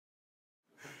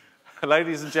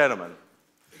Ladies and gentlemen,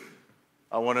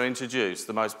 I want to introduce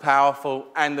the most powerful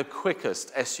and the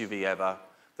quickest SUV ever,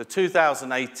 the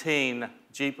 2018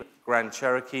 Jeep Grand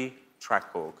Cherokee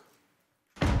Trackhawk.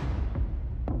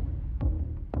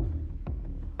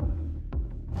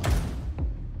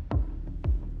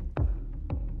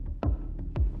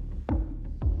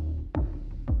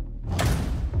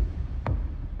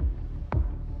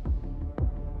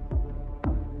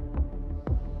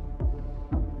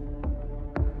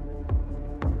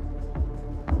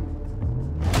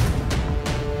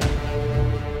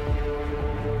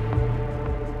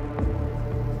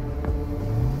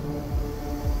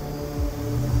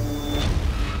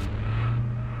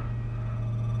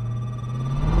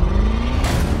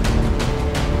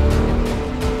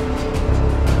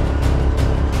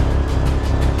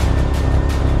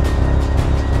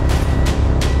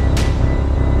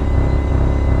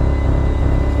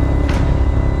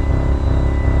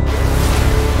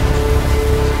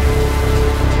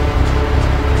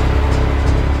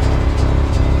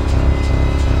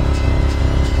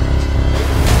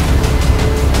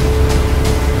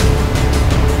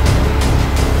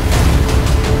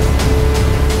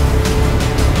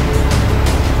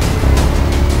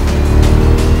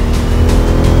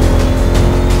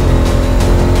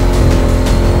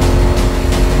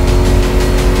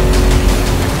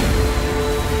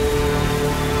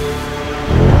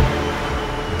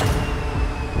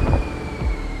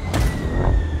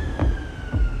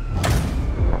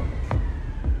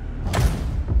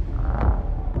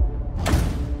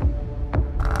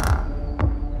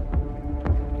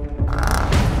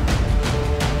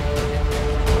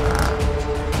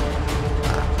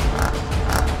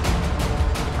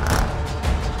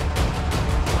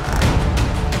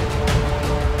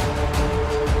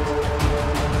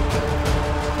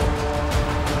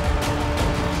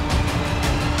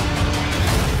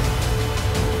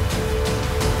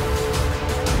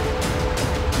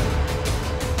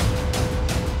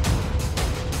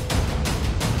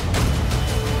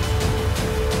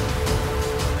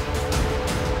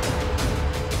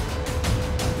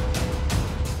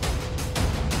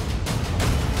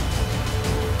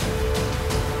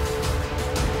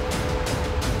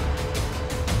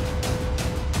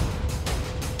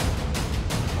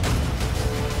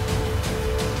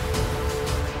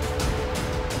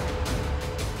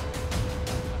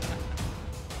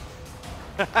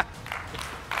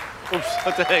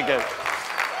 Oops, there you go.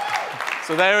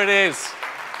 So there it is.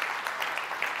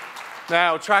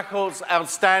 Now, Trackhawk's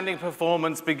outstanding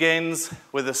performance begins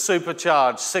with a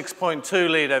supercharged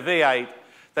 6.2-litre V8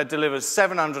 that delivers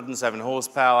 707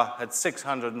 horsepower at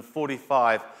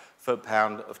 645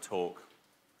 foot-pound of torque.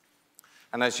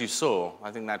 And as you saw,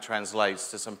 I think that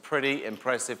translates to some pretty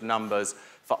impressive numbers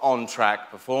for on-track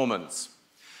performance.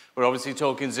 We're obviously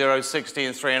talking 0-60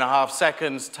 in 3.5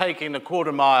 seconds, taking the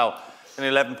quarter mile in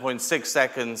 11.6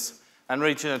 seconds, and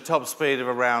reaching a top speed of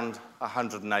around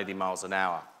 180 miles an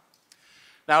hour.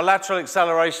 Now, lateral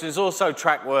acceleration is also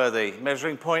track-worthy,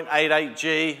 measuring 0.88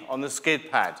 G on the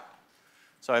skid pad.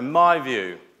 So in my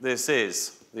view, this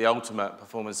is the ultimate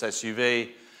performance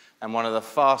SUV and one of the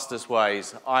fastest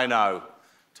ways I know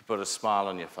to put a smile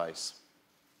on your face.